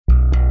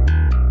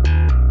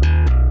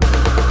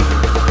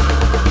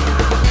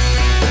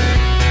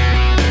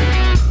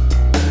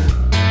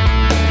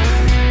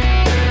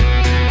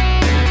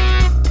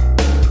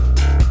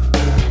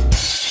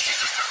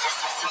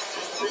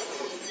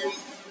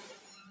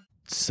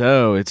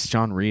So it's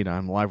John Reed.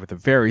 I'm live with a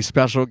very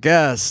special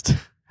guest.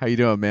 How you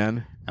doing,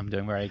 man? I'm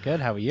doing very good.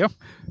 How are you?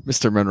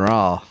 Mr.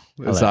 Mrinal,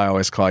 as Hello. I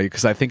always call you,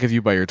 because I think of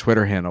you by your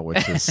Twitter handle,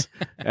 which is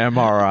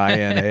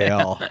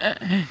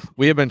MRINAL.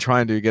 We have been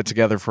trying to get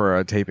together for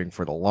a taping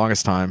for the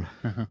longest time,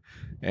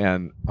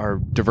 and our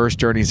diverse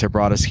journeys have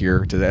brought us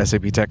here to the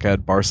SAP Tech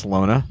Ed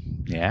Barcelona.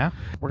 Yeah.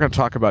 We're going to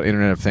talk about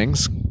Internet of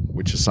Things,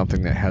 which is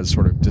something that has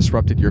sort of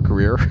disrupted your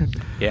career.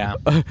 Yeah.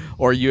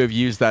 Or you have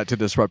used that to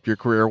disrupt your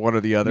career, one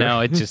or the other. No,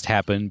 it just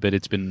happened, but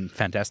it's been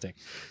fantastic.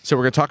 So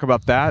we're going to talk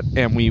about that,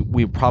 and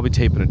we probably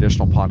tape an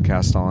additional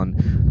podcast on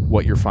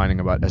what you're finding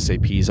about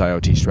SAP's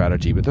IoT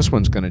strategy. But this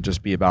one's going to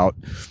just be about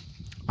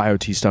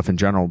IoT stuff in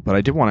general. But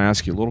I did want to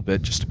ask you a little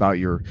bit just about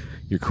your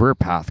career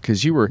path,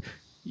 because you were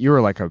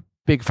like a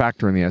big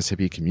factor in the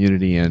SAP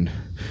community, and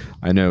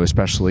I know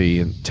especially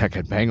in Tech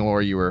Ed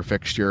Bangalore you were a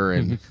fixture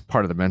and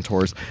part of the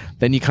mentors.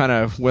 Then you kind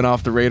of went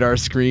off the radar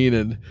screen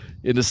and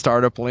into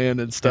startup land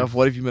and stuff.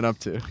 What have you been up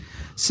to?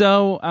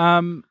 So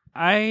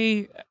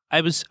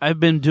I've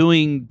been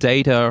doing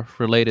data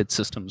related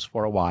systems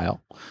for a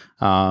while.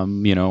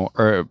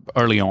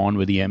 Early on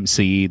with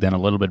EMC, then a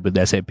little bit with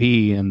SAP,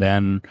 and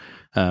then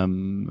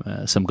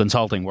some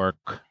consulting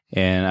work.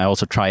 And I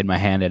also tried my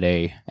hand at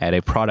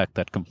a product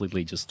that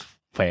completely just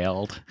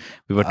failed.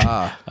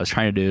 I was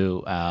trying to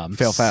do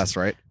Fail fast,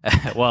 right?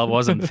 Well, it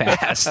wasn't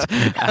fast.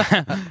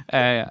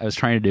 I was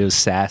trying to do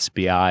SaaS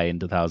BI in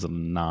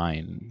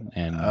 2009,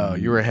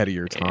 and you were ahead of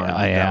your time.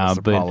 Yeah, that was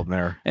the problem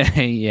there.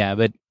 Yeah,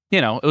 but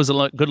it was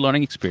a good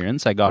learning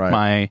experience. I got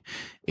my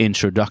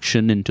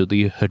introduction into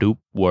the Hadoop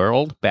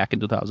world back in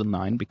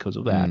 2009 because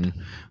of that,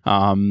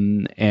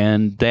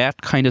 and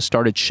that kind of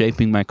started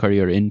shaping my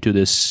career into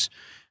this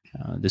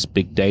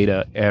big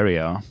data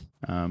area.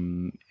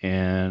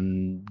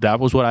 And that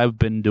was what I've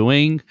been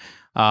doing.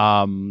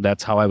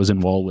 That's how I was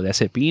involved with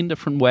SAP in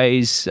different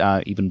ways,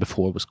 even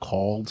before it was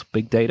called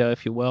big data,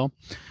 if you will.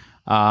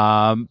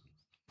 And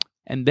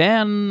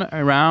then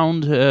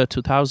around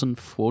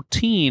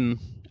 2014,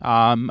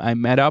 I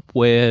met up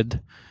with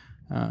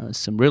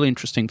some really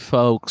interesting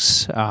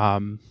folks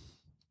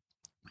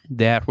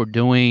that were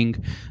doing.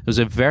 It was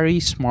a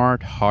very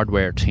smart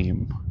hardware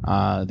team.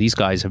 These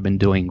guys have been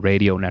doing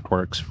radio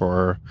networks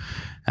for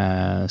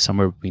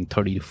somewhere between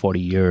 30 to 40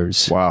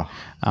 years. Wow.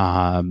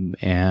 And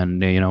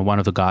one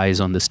of the guys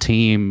on this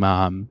team,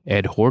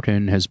 Ed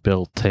Horton, has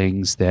built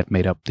things that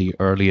made up the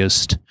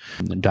earliest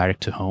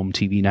direct-to-home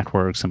TV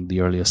networks, some of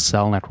the earliest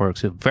cell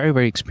networks. Very,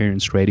 very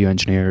experienced radio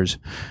engineers.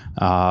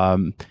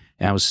 And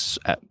I was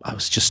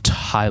just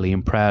highly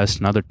impressed.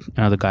 Another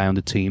guy on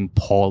the team,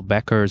 Paul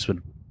Becker, has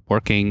been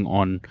working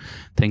on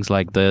things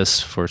like this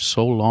for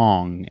so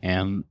long,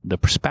 and the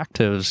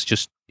perspectives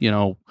just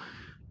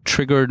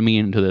triggered me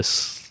into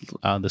this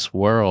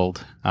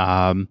world.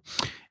 And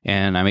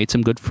I made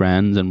some good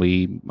friends, and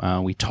we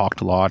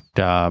talked a lot.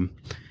 And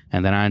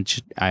then I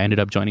ended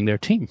up joining their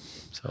team.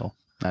 So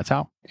that's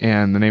how.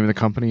 And the name of the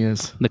company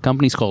is? The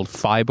company's called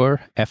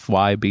Fiber,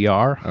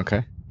 FYBR.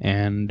 Okay.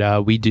 And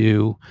we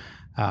do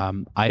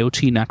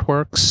IoT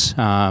networks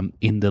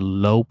in the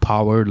low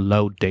power,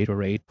 low data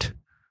rate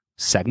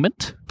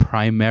segment,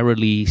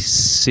 primarily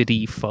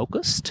city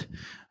focused,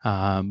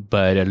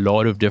 but a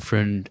lot of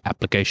different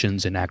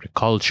applications in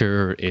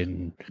agriculture,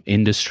 in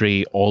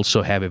industry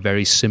also have a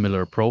very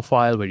similar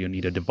profile, where you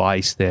need a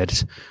device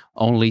that's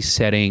only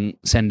sending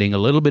a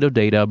little bit of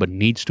data, but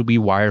needs to be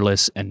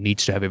wireless and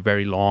needs to have a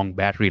very long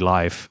battery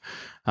life.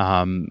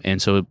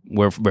 And so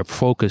we're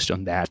focused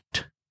on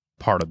that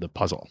part of the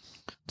puzzle.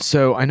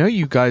 So I know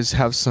you guys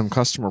have some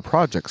customer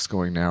projects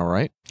going now,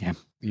 right? Yeah.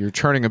 You're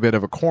turning a bit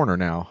of a corner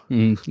now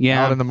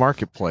out in the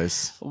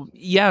marketplace.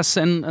 Yes,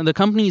 and the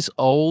company's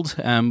old.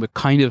 We're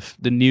kind of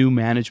the new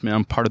management.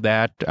 I'm part of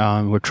that.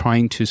 We're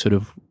trying to sort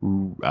of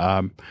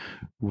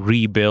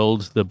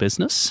rebuild the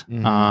business.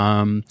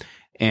 And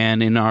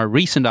in our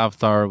recent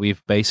avatar,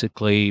 we've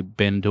basically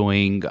been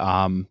doing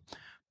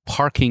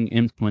parking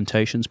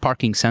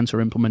sensor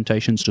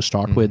implementations to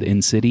start with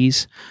in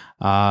cities.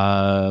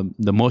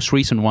 The most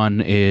recent one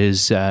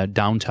is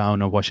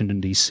downtown of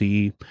Washington,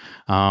 D.C.,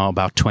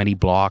 about 20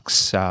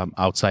 blocks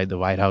outside the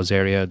White House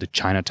area, the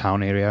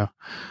Chinatown area.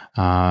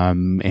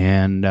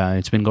 And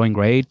it's been going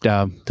great.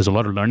 There's a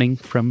lot of learning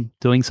from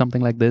doing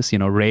something like this.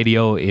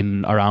 Radio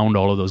around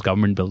all of those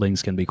government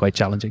buildings can be quite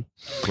challenging.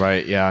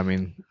 Right, yeah. I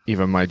mean,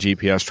 even my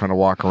GPS trying to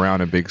walk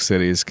around in big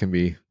cities can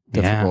be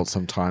difficult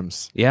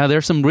sometimes. Yeah,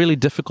 there's some really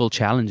difficult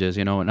challenges.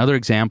 Another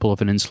example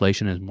of an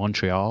installation is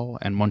Montreal,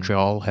 and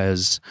Montreal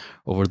has,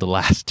 over the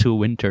last 2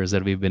 winters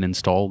that we've been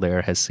installed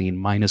there, has seen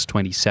minus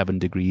 27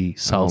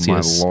 degrees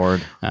Celsius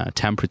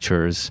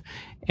temperatures.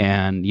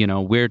 And,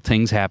 weird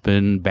things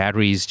happen.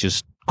 Batteries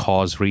just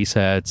cause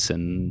resets,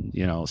 and,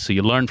 so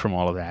you learn from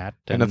all of that.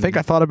 And I think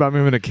I thought about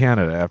moving to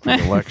Canada after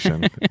the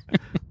election.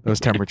 Those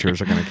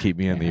temperatures are going to keep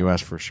me in the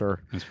U.S. for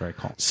sure. It's very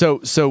cold.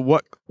 So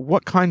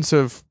what kinds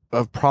of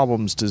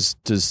problems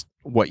does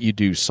what you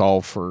do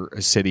solve for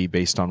a city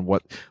based on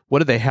what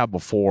did they have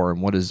before,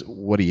 and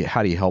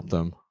how do you help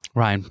them?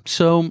 Right.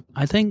 So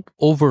I think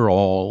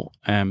overall,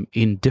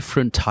 in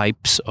different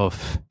types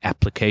of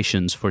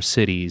applications for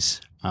cities,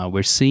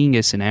 we're seeing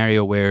a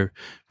scenario where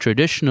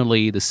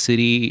traditionally the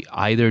city,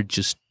 either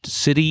just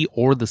city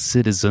or the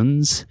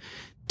citizens,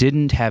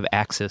 didn't have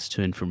access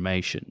to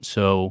information.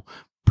 So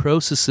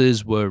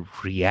processes were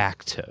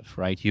reactive,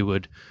 right? You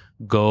would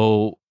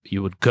go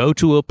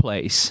to a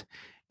place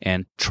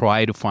and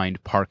try to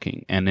find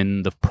parking. And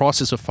in the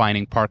process of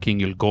finding parking,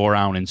 you'll go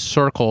around in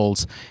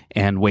circles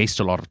and waste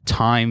a lot of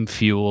time,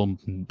 fuel,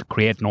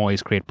 create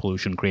noise, create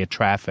pollution, create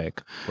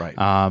traffic. Right.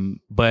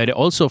 But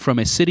also from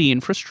a city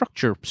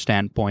infrastructure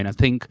standpoint, I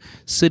think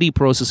city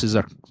processes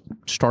are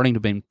starting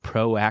to be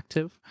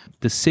proactive.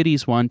 The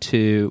cities want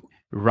to,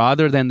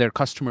 rather than their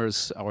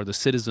customers or the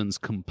citizens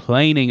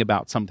complaining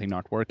about something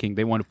not working,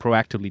 they want to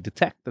proactively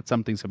detect that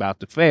something's about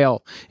to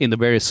fail in the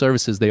various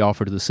services they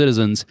offer to the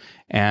citizens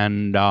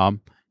and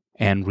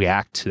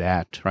react to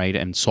that, right,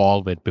 and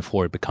solve it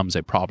before it becomes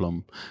a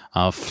problem.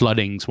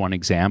 Flooding's one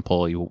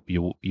example.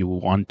 You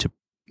want to.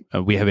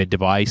 We have a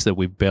device that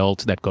we've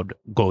built that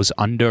goes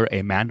under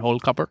a manhole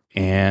cover,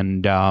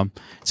 and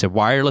it's a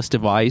wireless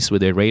device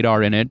with a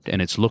radar in it,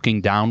 and it's looking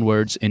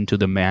downwards into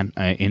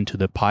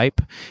the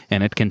pipe,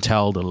 and it can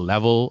tell the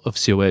level of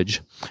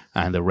sewage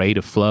and the rate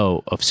of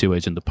flow of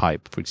sewage in the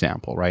pipe, for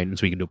example, right? And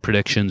so we can do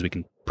predictions. We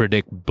can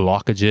predict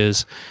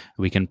blockages.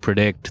 We can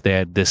predict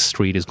that this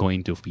street is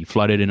going to be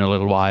flooded in a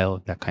little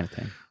while, that kind of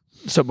thing.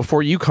 So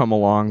before you come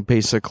along,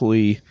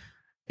 basically,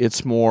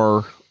 it's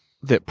more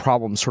that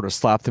problems sort of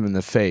slap them in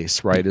the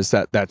face, right?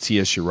 That's the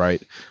issue,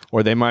 right?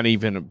 Or they might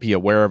even be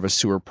aware of a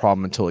sewer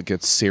problem until it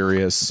gets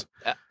serious.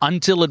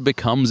 Until it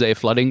becomes a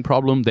flooding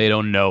problem, they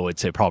don't know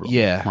it's a problem.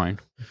 Yeah. Right.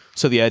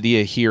 So the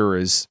idea here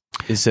is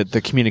that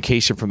the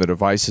communication from the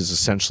devices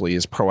essentially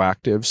is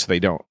proactive, so they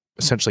don't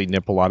essentially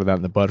nip a lot of that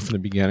in the bud from the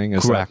beginning.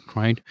 Correct,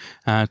 right?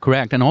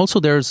 Correct. And also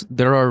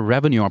there are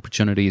revenue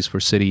opportunities for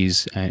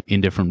cities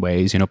in different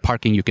ways.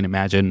 Parking, you can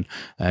imagine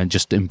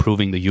just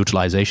improving the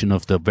utilization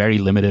of the very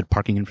limited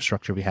parking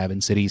infrastructure we have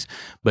in cities.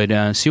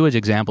 But sewage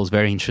example is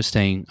very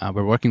interesting.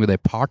 We're working with a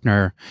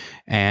partner,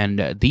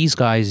 and these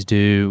guys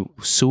do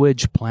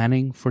sewage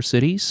planning for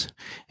cities.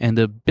 And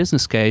the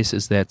business case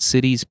is that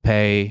cities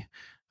pay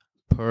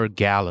per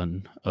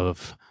gallon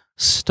of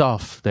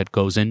stuff that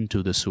goes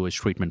into the sewage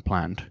treatment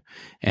plant.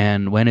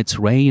 And when it's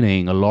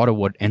raining, a lot of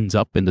what ends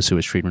up in the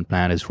sewage treatment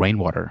plant is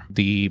rainwater.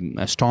 The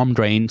storm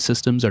drain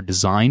systems are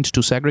designed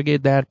to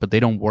segregate that, but they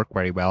don't work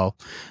very well.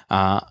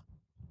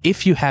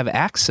 If you have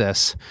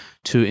access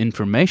to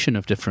information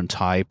of different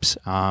types,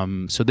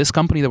 so this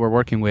company that we're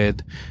working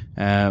with,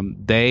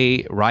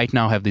 they right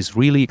now have these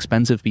really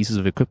expensive pieces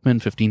of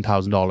equipment,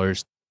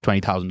 $15,000,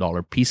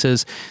 $20,000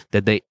 pieces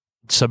that they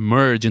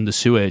submerge in the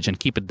sewage and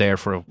keep it there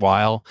for a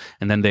while,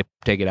 and then they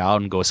take it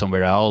out and go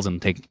somewhere else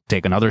and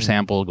take another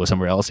sample, go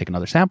somewhere else, take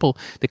another sample.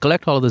 They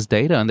collect all of this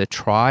data and they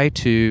try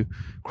to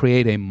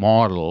create a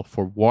model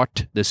for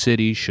what the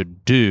city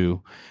should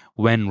do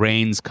when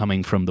rain's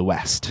coming from the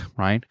west,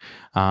 right?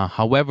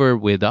 However,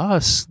 with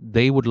us,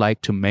 they would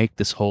like to make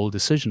this whole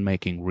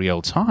decision-making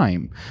real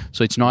time.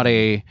 So it's not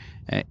a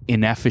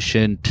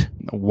inefficient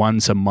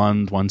once a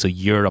month, once a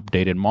year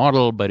updated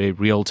model, but a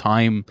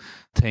real-time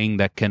thing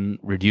that can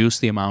reduce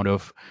the amount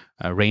of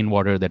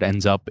rainwater that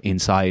ends up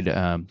inside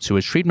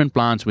sewage treatment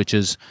plants, which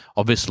is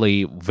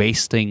obviously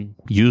wasting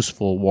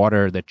useful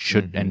water that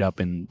should end up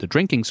in the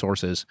drinking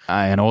sources,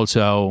 and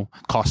also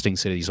costing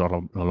cities a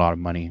lot of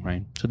money,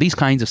 right? So these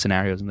kinds of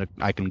scenarios, and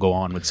I can go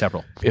on with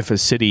several. If a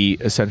city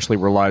essentially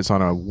relies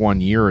on a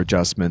 1-year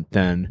adjustment,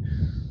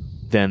 then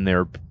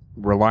they're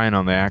relying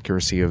on the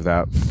accuracy of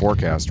that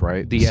forecast,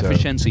 right? The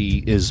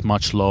efficiency is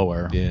much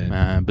lower.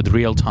 Yeah. But the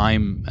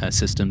real-time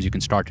systems, you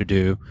can start to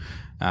do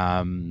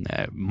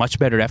much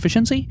better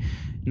efficiency.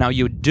 Now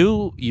you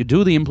do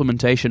the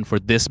implementation for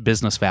this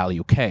business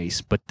value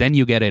case, but then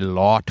you get a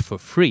lot for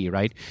free,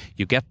 right?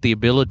 You get the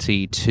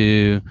ability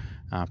to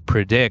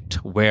predict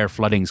where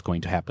flooding is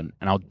going to happen.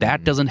 Now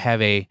that doesn't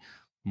have a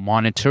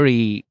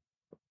monetary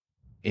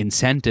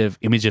incentive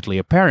immediately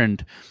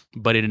apparent,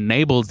 but it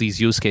enables these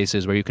use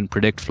cases where you can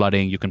predict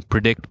flooding, you can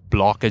predict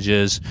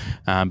blockages,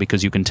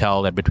 because you can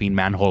tell that between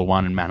manhole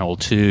 1 and manhole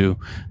 2,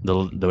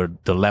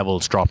 the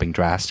level's dropping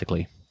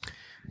drastically.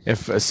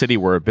 If a city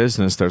were a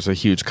business, there's a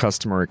huge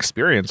customer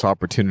experience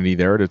opportunity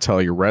there to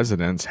tell your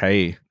residents,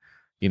 hey,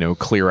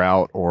 clear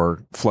out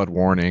or flood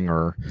warning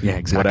or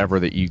whatever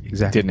that you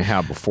didn't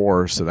have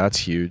before. So that's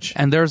huge.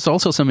 And there's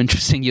also some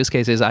interesting use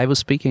cases. I was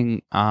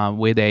speaking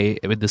with the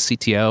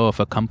CTO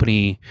of a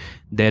company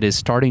that is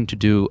starting to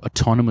do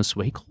autonomous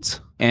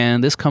vehicles.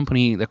 And this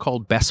company, they're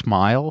called Best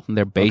Mile. And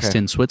they're based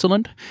in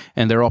Switzerland,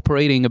 and they're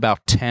operating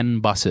about 10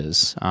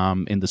 buses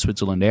in the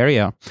Switzerland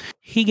area.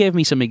 He gave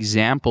me some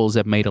examples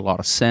that made a lot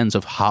of sense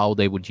of how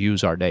they would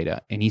use our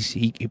data. And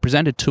he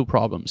presented 2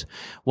 problems.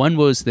 One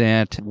was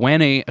that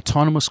when a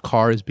autonomous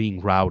car is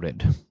being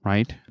routed,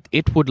 right,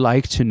 it would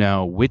like to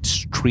know which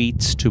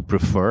streets to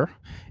prefer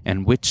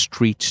and which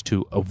streets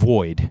to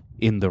avoid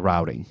in the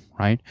routing,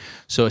 right?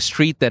 So a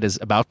street that is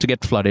about to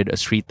get flooded, a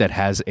street that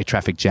has a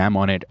traffic jam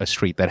on it, a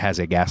street that has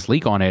a gas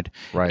leak on it,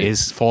 Right.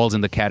 falls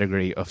in the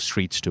category of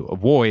streets to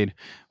avoid,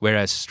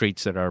 whereas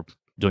streets that are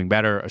doing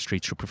better are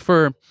streets to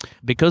prefer.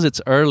 Because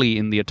it's early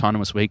in the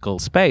autonomous vehicle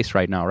space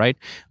right now, right?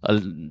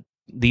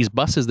 These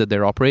buses that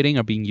they're operating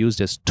are being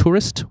used as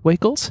tourist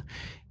vehicles.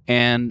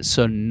 And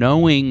so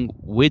knowing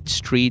which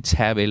streets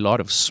have a lot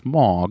of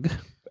smog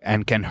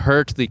and can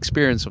hurt the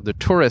experience of the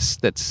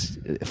tourist that's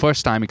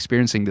first time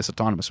experiencing this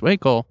autonomous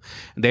vehicle,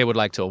 they would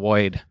like to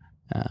avoid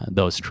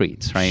those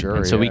streets, right? Sure,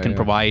 and so we can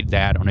provide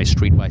that on a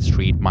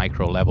street-by-street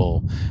micro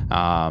level,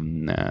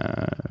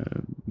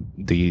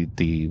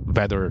 the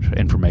weather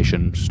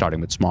information starting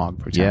with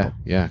smog, for example.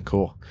 Yeah,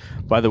 cool.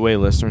 By the way,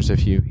 listeners,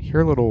 if you hear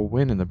a little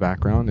wind in the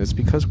background, it's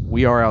because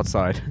we are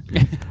outside.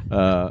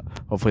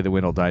 Hopefully the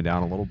wind will die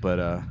down a little,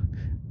 but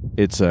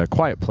it's a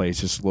quiet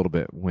place, just a little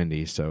bit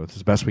windy, so it's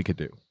the best we could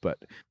do. But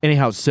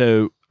anyhow,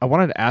 so I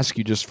wanted to ask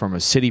you just from a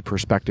city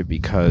perspective,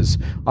 because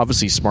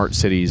obviously smart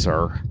cities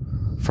are,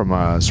 from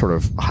a sort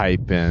of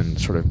hype and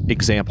sort of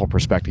example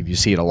perspective, you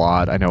see it a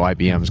lot. I know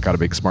IBM's got a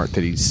big smart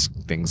cities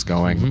things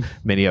going. Mm-hmm.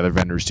 Many other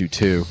vendors do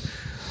too.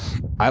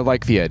 I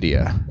like the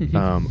idea.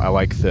 I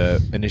like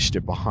the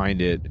initiative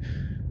behind it.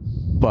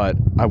 But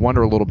I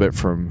wonder a little bit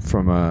from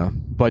a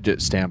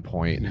budget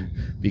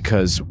standpoint,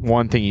 because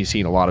one thing you see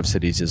in a lot of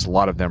cities is a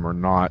lot of them are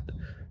not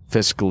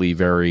fiscally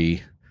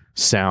very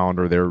sound,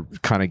 or they're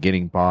kind of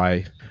getting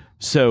by.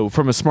 So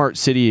from a smart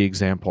city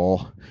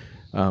example,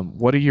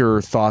 what are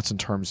your thoughts in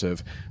terms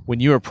of when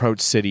you approach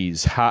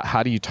cities,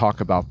 how do you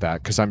talk about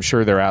that? Because I'm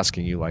sure they're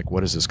asking you, like, what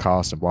does this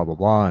cost and blah, blah,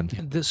 blah.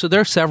 And so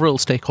there are several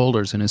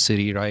stakeholders in a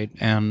city, right?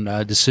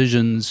 And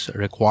decisions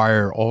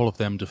require all of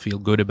them to feel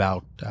good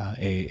about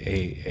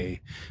a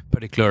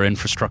particular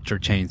infrastructure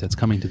change that's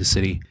coming to the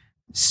city.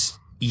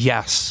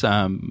 Yes,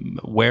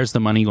 where's the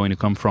money going to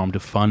come from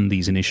to fund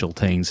these initial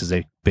things is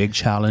a big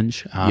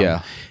challenge.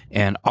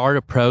 And our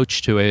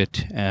approach to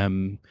it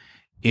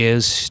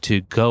is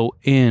to go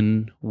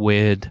in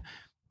with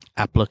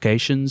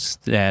applications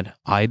that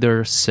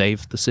either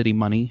save the city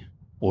money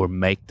or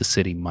make the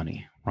city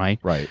money, right?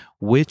 Right.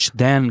 Which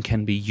then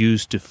can be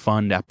used to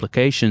fund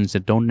applications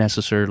that don't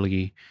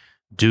necessarily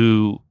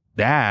do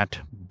that,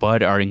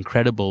 but are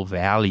incredible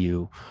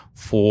value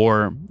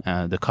for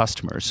the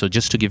customers. So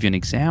just to give you an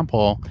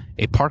example,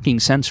 a parking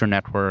sensor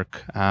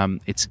network,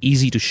 it's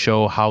easy to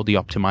show how the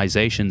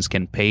optimizations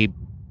can pay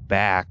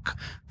back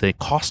the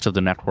cost of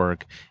the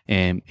network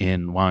in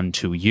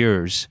 1-2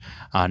 years.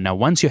 Now,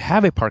 once you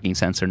have a parking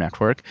sensor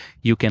network,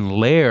 you can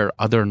layer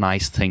other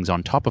nice things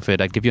on top of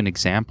it. I'll give you an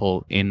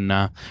example.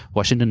 In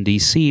Washington,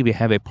 D.C., we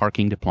have a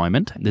parking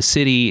deployment. The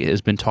city has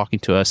been talking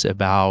to us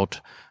about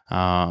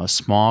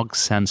smog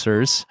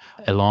sensors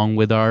along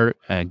with our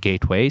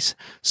gateways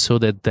so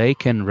that they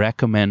can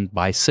recommend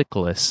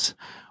bicyclists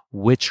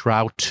which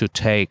route to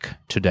take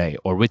today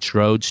or which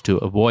roads to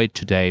avoid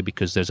today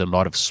because there's a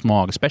lot of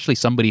smog, especially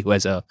somebody who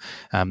has a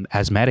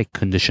asthmatic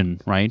condition,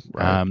 right?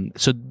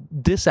 So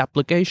this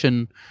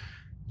application,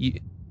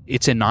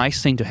 it's a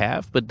nice thing to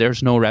have, but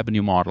there's no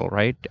revenue model,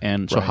 right?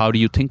 And so how do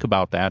you think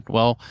about that?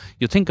 Well,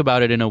 you think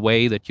about it in a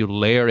way that you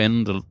layer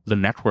in the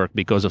network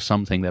because of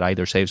something that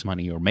either saves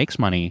money or makes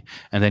money,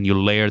 and then you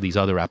layer these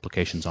other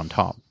applications on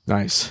top.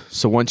 Nice.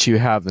 So once you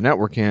have the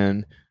network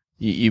in,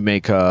 you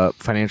make a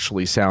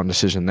financially sound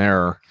decision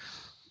there,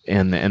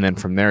 and then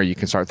from there you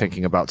can start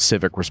thinking about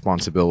civic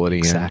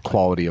responsibility and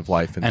quality of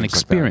life and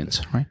experience,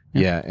 like right?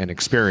 Yeah, and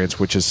experience,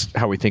 which is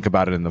how we think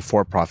about it in the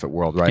for-profit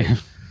world, right?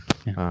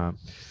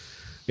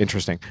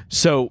 Interesting.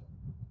 So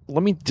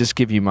let me just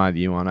give you my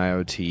view on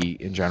IoT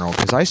in general,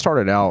 because I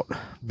started out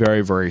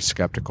very, very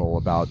skeptical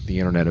about the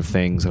Internet of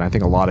Things, and I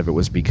think a lot of it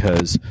was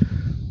because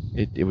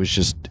it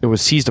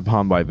was seized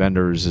upon by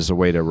vendors as a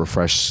way to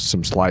refresh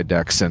some slide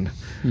decks,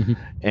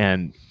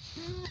 and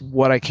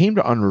what I came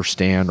to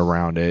understand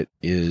around it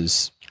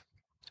is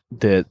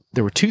that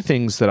there were two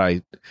things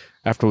that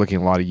after looking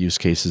at a lot of use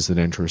cases, that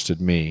interested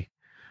me.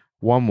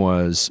 One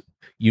was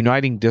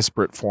uniting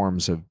disparate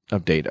forms of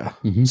data.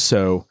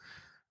 So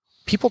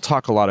people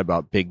talk a lot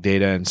about big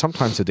data, and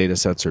sometimes the data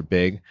sets are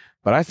big,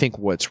 but I think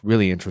what's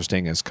really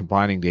interesting is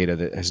combining data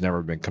that has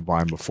never been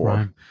combined before.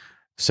 Right.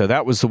 So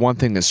that was the one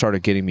thing that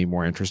started getting me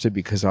more interested,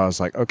 because I was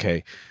like,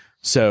 okay,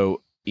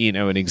 so,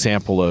 an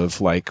example of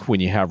like when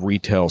you have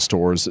retail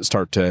stores that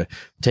start to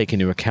take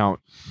into account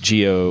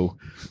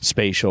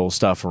geospatial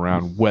stuff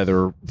around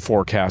weather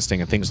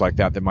forecasting and things like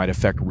that might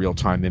affect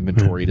real-time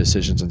inventory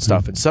decisions and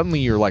stuff. And suddenly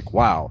you're like,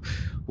 wow,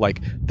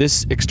 like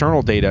this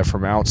external data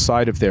from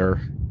outside of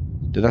their...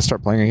 Did that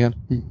start playing again?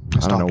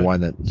 I don't know why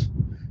that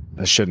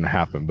shouldn't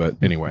happen, but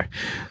anyway.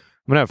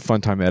 I'm going to have a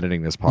fun time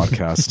editing this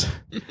podcast.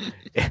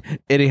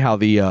 Anyhow,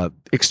 the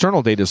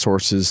external data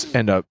sources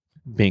end up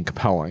being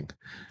compelling,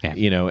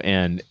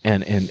 and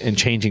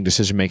changing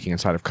decision-making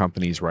inside of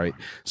companies, right?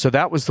 So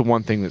that was the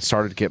one thing that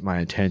started to get my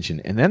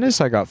attention. And then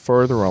as I got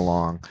further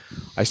along,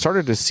 I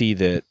started to see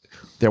that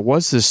there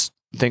was this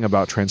thing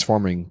about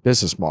transforming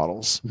business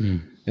models.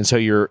 And so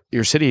your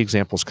city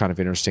example is kind of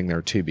interesting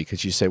there too,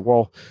 because you say,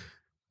 well,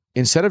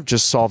 instead of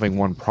just solving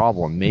one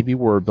problem, maybe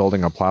we're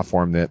building a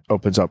platform that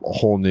opens up a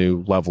whole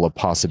new level of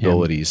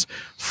possibilities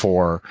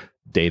for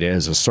data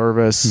as a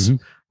service. We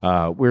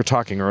were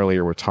talking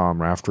earlier with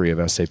Tom Raftery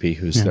of SAP,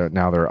 who's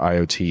now their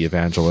IoT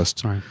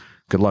evangelist. Right.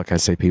 Good luck,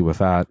 SAP, with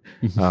that.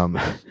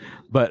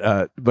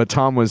 But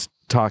Tom was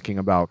talking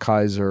about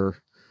Kaiser.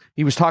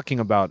 He was talking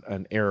about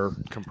an air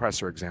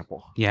compressor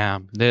example. Yeah.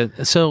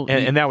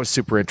 And that was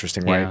super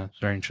interesting, right? Yeah, it's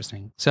very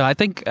interesting. So I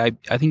think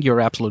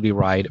you're absolutely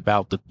right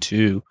about the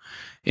two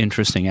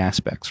interesting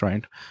aspects,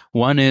 right?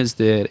 One is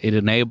that it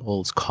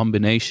enables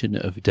combination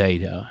of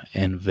data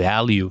and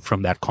value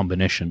from that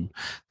combination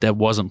that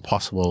wasn't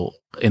possible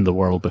in the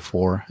world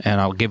before.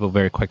 And I'll give a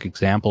very quick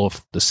example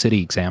of the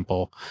city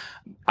example.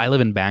 I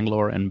live in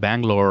Bangalore, and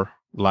Bangalore,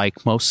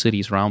 like most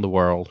cities around the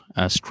world,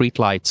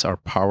 streetlights are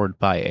powered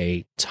by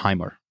a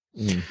timer.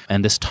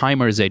 And this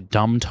timer is a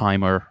dumb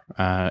timer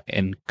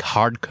and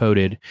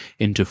hard-coded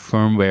into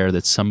firmware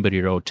that somebody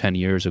wrote 10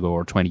 years ago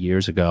or 20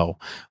 years ago,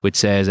 which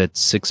says at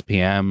 6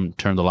 p.m.,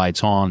 turn the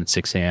lights on, at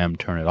 6 a.m.,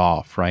 turn it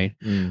off, right?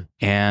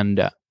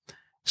 And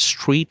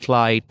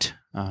streetlight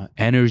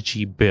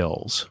energy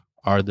bills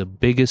are the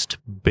biggest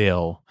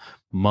bill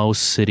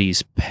most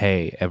cities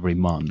pay every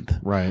month.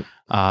 Right.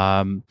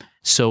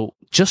 So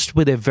just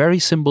with a very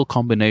simple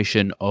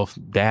combination of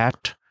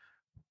that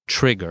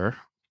trigger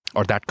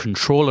or that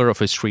controller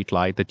of a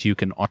streetlight that you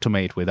can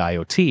automate with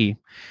IoT,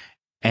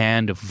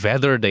 and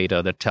weather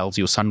data that tells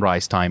you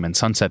sunrise time and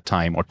sunset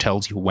time, or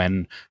tells you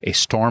when a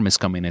storm is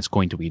coming, it's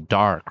going to be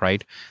dark,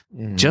 right?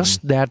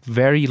 Just that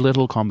very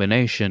little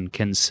combination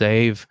can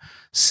save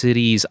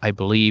cities, I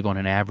believe, on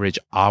an average,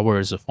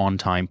 hours of on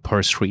time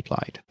per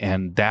streetlight.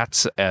 And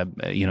that's, that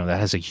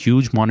has a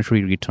huge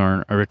monetary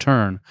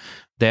return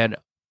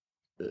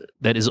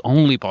that is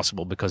only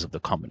possible because of the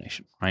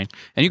combination, right?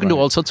 And you can do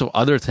all sorts of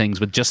other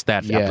things with just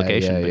that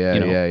application.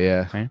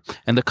 Right?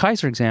 And the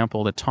Kaiser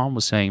example that Tom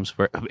was saying,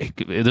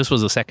 this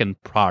was the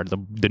second part,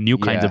 the new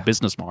kinds of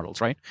business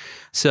models, right?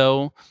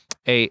 So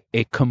a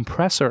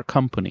compressor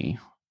company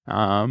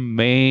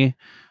may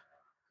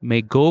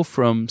go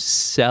from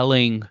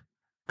selling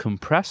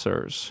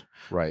compressors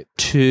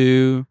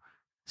to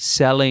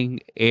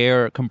selling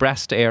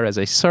compressed air as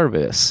a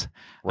service,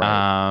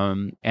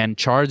 and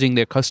charging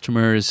their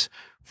customers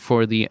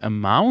for the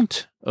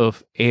amount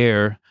of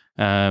air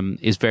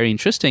is very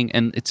interesting.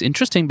 And it's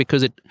interesting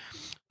because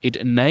it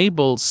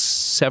enables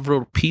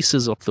several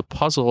pieces of the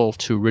puzzle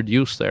to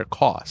reduce their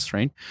costs,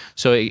 right?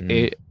 So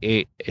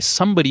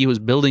somebody who's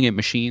building a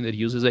machine that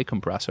uses a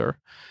compressor,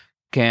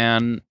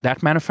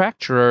 that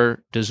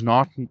manufacturer does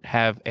not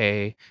have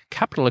a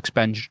capital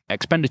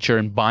expenditure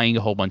in buying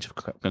a whole bunch of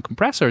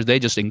compressors. They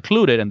just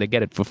include it and they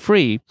get it for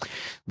free.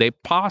 They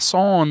pass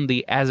on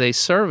the as a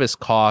service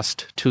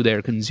cost to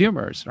their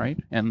consumers, right?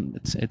 And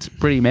it's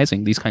pretty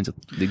amazing, these kinds of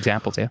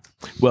examples, yeah.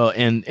 Well,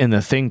 and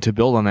the thing to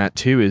build on that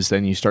too is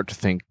then you start to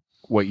think,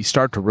 what you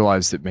start to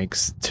realize that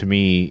makes, to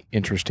me,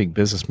 interesting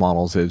business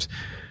models is,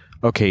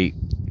 okay,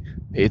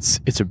 it's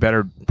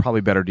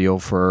probably better deal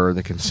for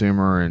the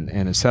consumer and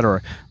et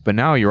cetera. But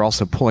now you're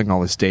also pulling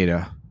all this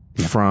data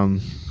from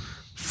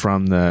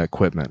the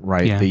equipment,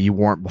 right? That you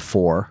weren't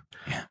before.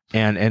 Yeah.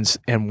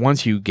 And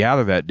once you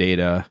gather that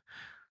data,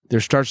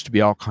 there starts to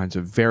be all kinds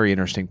of very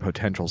interesting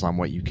potentials on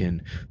what you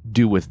can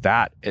do with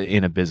that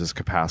in a business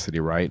capacity,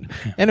 right?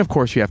 Yeah. And of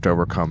course you have to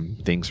overcome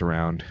things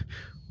around,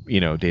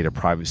 data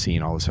privacy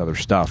and all this other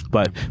stuff.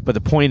 But the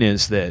point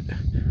is that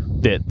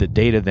the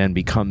data then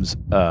becomes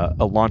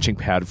a launching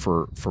pad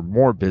for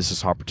more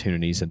business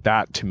opportunities. And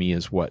that to me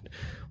is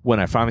when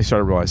I finally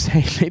started to realize,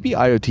 hey, maybe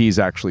IoT is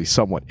actually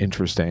somewhat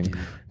interesting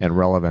and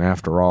relevant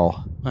after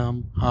all.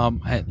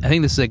 I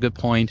think this is a good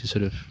point to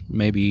sort of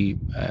maybe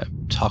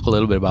talk a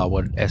little bit about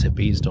what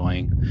SAP is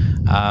doing.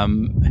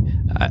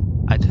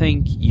 I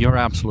think you're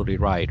absolutely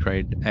right?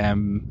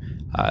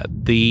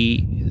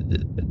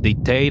 The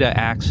data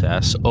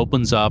access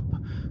opens up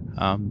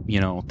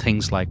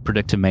things like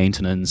predictive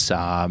maintenance,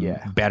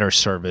 better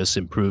service,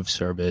 improved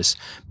service,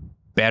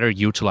 better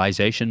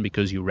utilization,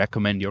 because you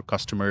recommend your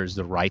customers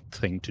the right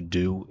thing to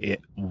do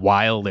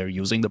while they're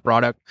using the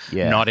product,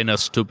 not in a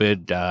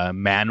stupid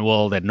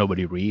manual that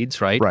nobody reads,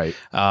 right? Right.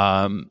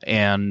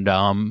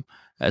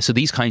 So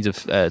these kinds of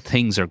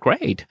things are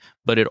great,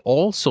 but it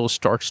also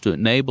starts to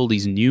enable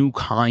these new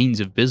kinds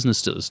of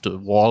businesses to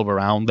evolve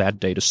around that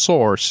data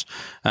source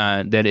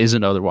that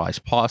isn't otherwise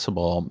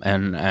possible.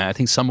 And I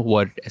think some of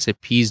what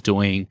SAP is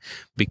doing,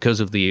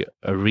 because of the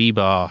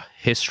Ariba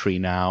history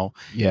now,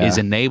 is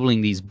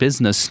enabling these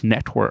business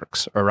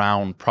networks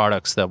around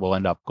products that will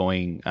end up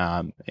going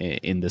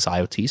in this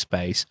IoT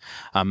space.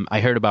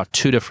 I heard about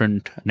two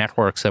different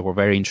networks that were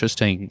very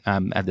interesting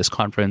at this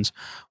conference.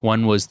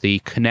 One was the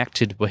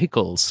connected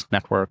vehicles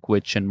network,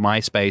 which in my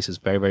space is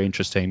very, very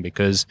interesting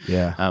because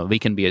we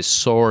can be a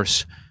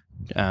source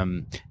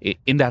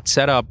in that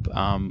setup,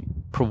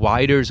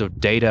 providers of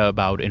data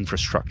about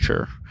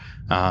infrastructure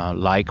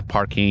like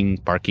parking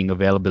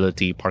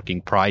availability,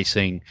 parking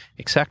pricing,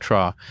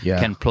 etc.,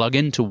 can plug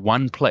into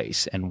one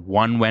place and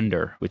one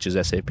vendor, which is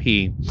SAP,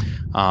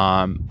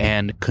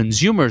 and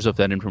consumers of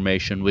that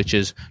information, which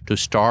is to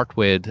start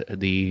with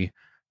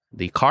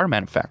the car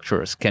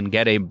manufacturers, can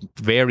get a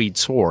varied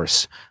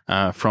source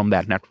from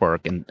that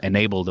network and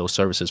enable those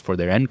services for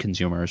their end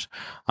consumers,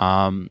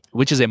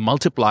 which is a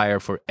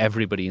multiplier for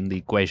everybody in the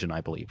equation,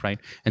 I believe, right?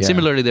 And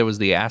similarly, there was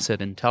the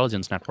Asset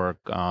Intelligence Network,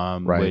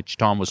 which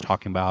Tom was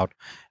talking about,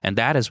 and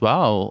that as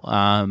well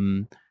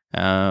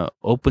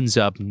opens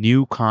up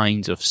new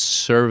kinds of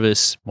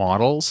service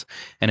models,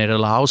 and it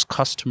allows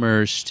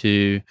customers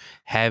to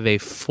have a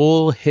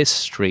full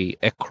history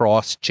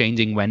across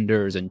changing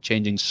vendors and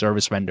changing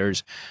service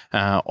vendors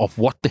of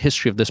what the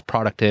history of this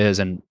product is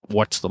and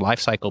what's the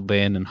life cycle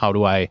been and how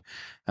do I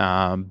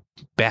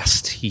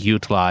best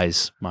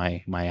utilize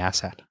my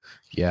asset.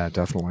 Yeah,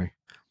 definitely.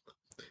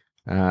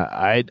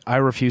 I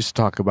refuse to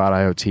talk about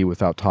IoT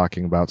without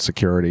talking about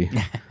security.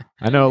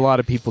 I know a lot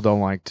of people don't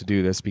like to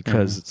do this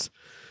because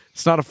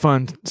it's not a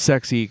fun,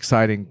 sexy,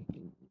 exciting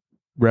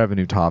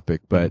revenue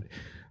topic, but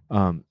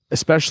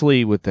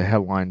especially with the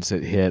headlines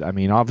that hit. I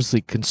mean,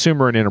 obviously,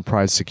 consumer and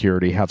enterprise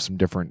security have some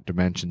different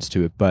dimensions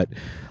to it, but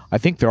I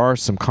think there are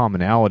some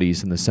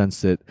commonalities in the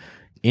sense that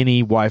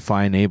any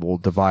Wi-Fi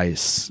enabled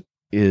device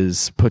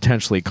is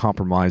potentially a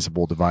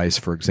compromisable device,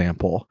 for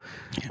example.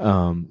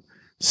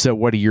 So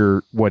what are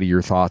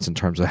your thoughts in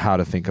terms of how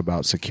to think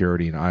about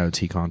security in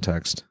IoT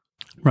context?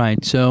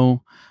 Right.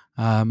 So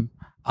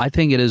I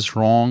think it is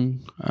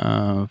wrong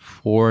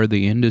for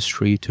the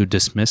industry to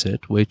dismiss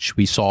it, which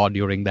we saw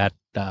during that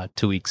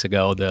 2 weeks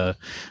ago,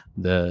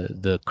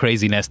 the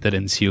craziness that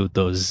ensued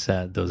those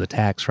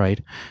attacks. Right,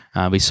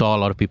 we saw a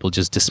lot of people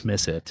just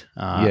dismiss it.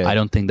 I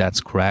don't think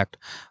that's correct.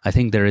 I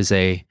think there is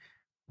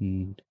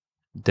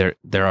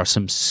there are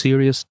some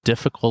serious,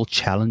 difficult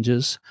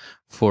challenges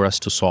for us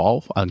to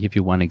solve. I'll give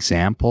you one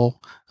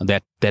example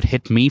that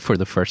hit me for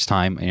the first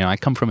time. I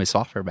come from a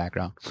software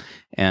background,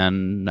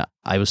 and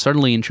I was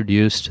suddenly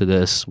introduced to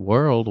this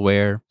world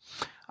where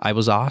I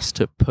was asked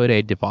to put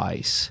a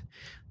device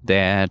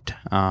that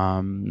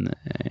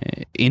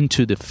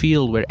into the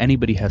field where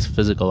anybody has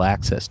physical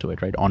access to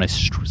it, right, on a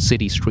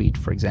city street,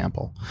 for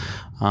example.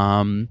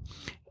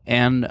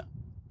 And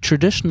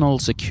traditional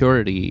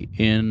security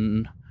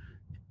in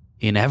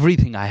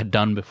everything I had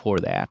done before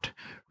that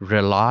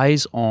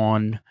relies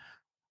on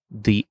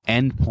the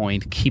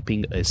endpoint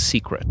keeping a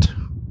secret,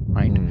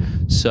 right?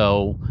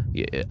 So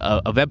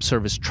a web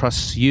service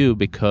trusts you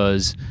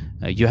because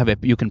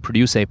you can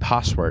produce a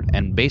password,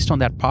 and based on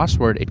that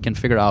password, it can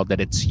figure out that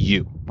it's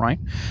you, right?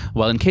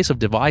 Well, in case of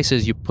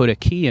devices, you put a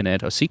key in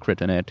it, a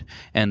secret in it,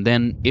 and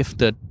then if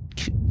the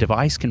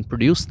device can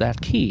produce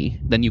that key,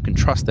 then you can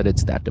trust that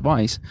it's that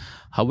device.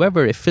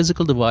 However, a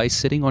physical device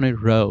sitting on a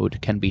road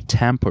can be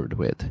tampered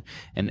with,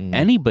 and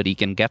anybody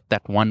can get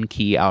that one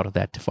key out of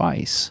that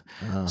device.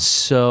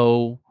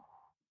 So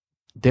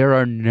there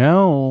are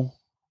no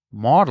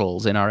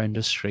models in our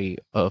industry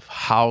of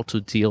how to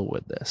deal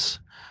with this.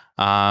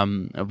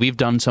 We've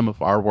done some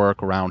of our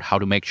work around how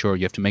to make sure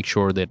you have to make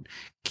sure that,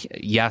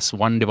 yes,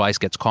 one device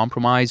gets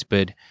compromised,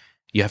 but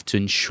you have to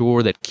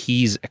ensure that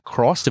keys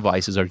across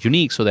devices are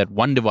unique, so that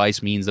one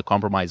device means the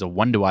compromise of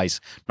one device,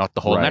 not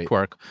the whole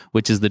network,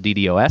 which is the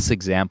DDoS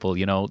example.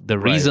 The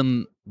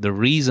reason the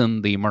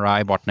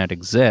Mirai botnet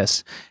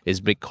exists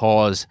is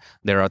because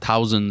there are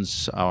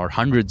thousands or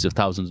hundreds of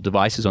thousands of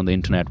devices on the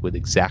internet with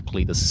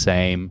exactly the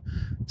same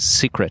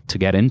secret to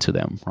get into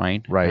them,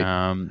 right?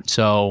 Right.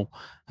 So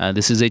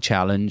this is a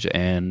challenge,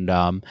 and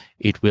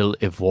it will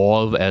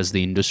evolve as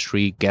the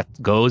industry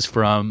goes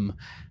from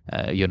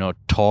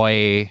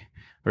toy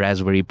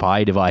Raspberry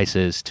Pi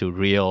devices to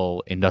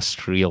real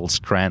industrial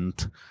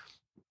strength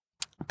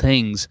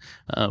things,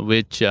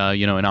 which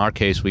in our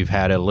case we've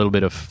had a little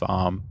bit of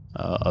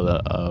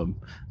a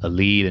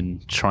lead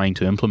in trying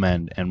to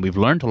implement, and we've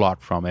learned a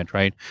lot from it,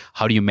 right?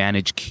 How do you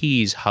manage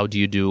keys? How do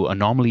you do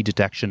anomaly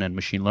detection and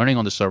machine learning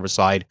on the server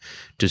side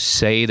to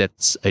say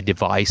that a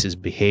device is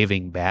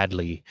behaving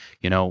badly?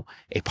 A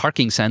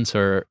parking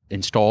sensor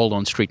installed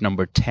on street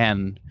number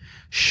 10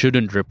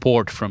 shouldn't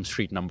report from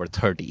street number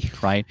 30,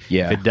 right?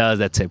 Yeah. If it does,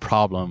 that's a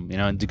problem,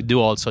 and to do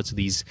all sorts of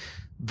these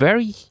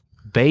very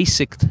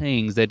basic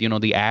things that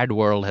the ad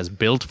world has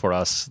built for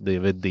us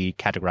with the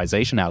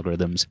categorization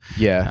algorithms,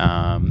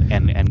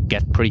 and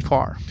get pretty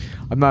far.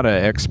 I'm not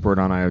an expert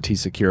on IoT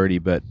security,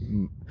 but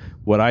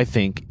what I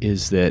think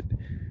is that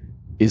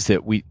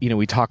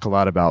we talk a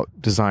lot about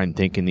design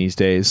thinking these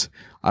days.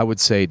 I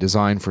would say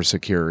design for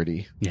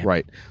security,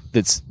 right?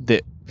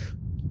 That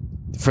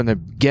from the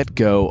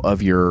get-go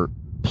of your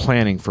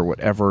planning for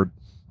whatever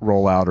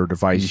rollout or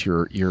device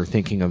you're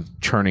thinking of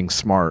churning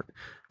smart.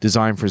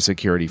 Design for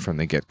security from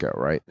the get-go,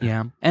 right?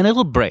 Yeah, and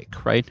it'll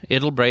break, right?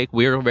 It'll break.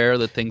 We're aware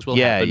that things will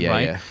happen,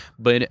 right? Yeah.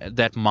 But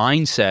that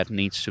mindset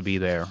needs to be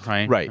there,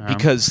 right? Right,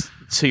 because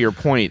to your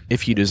point,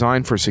 if you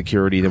design for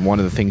security, then one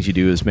of the things you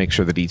do is make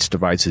sure that each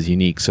device is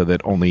unique so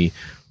that only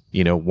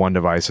one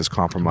device is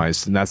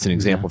compromised, and that's an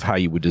example of how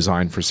you would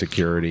design for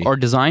security. Or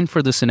design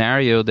for the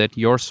scenario that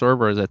your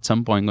server is at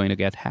some point going to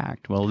get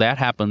hacked. Well, that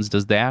happens.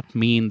 Does that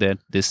mean that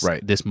this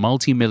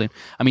multi-million...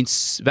 I mean,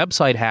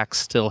 website hacks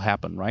still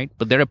happen, right?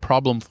 But they're a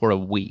problem for a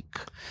week.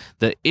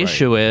 The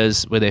issue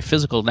is, with a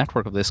physical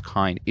network of this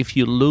kind, if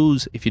you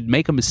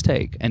make a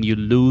mistake and you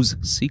lose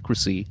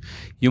secrecy,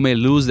 you may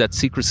lose that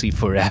secrecy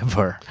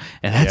forever.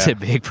 And that's a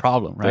big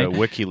problem, right? The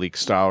WikiLeaks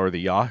style or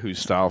the Yahoo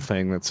style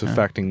thing that's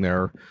affecting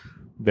their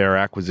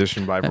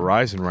acquisition by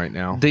Verizon right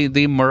now. The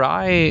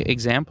Mirai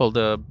example,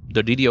 the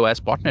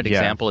DDoS botnet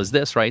example is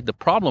this, right? The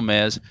problem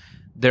is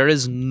there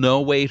is no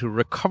way to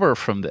recover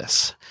from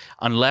this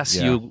unless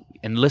you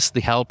enlist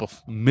the help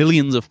of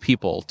millions of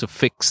people to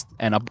fix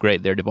and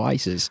upgrade their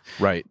devices.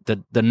 Right.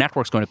 The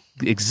network's going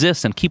to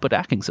exist and keep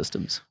attacking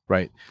systems.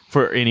 Right.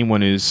 For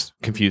anyone who's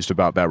confused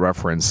about that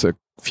reference, a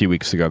few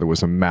weeks ago there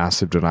was a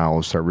massive denial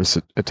of service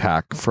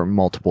attack from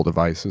multiple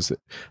devices that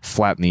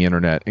flattened the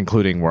internet,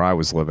 including where I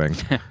was living.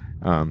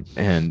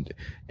 And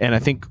I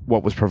think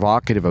what was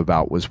provocative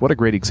about was what a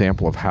great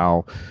example of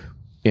how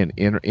in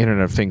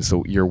Internet of Things,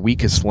 your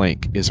weakest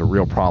link is a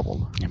real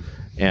problem.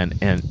 Yeah.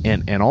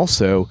 And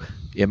also,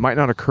 it might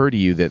not occur to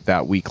you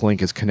that weak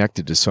link is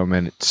connected to so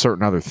many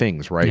certain other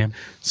things, right? Yeah.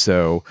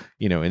 So,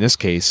 in this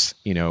case,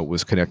 it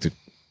was connected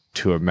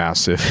to a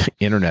massive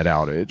internet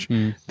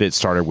outage that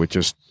started with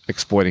just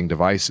exploiting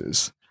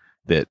devices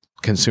that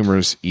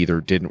consumers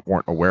either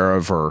weren't aware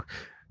of, or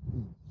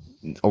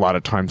a lot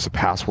of times the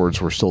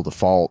passwords were still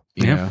default,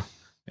 you know,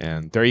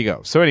 and there you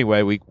go. So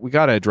anyway, we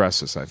got to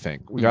address this. I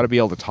think we got to be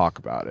able to talk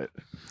about it.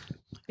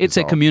 It's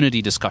a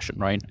community discussion,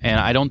 right? And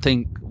I don't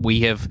think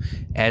we have,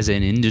 as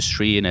an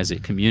industry and as a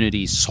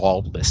community,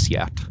 solved this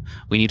yet.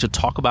 We need to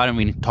talk about it. And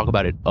we need to talk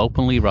about it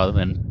openly rather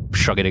than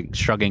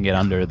shrugging it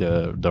under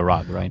the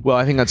rug, right? Well,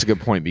 I think that's a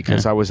good point,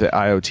 because I was at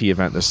IoT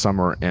event this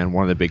summer, and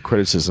one of the big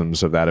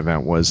criticisms of that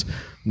event was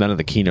none of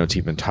the keynotes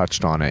even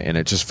touched on it, and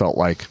it just felt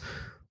like,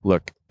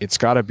 look, it's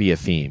got to be a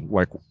theme.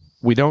 Like,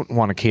 we don't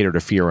want to cater to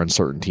fear,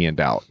 uncertainty, and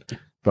doubt,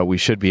 but we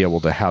should be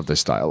able to have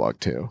this dialogue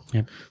too.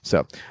 Yeah.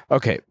 So,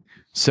 okay.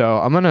 So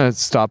I'm going to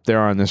stop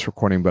there on this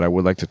recording, but I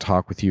would like to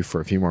talk with you for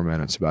a few more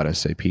minutes about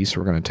SAP. So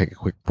we're going to take a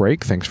quick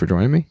break. Thanks for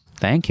joining me.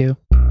 Thank you.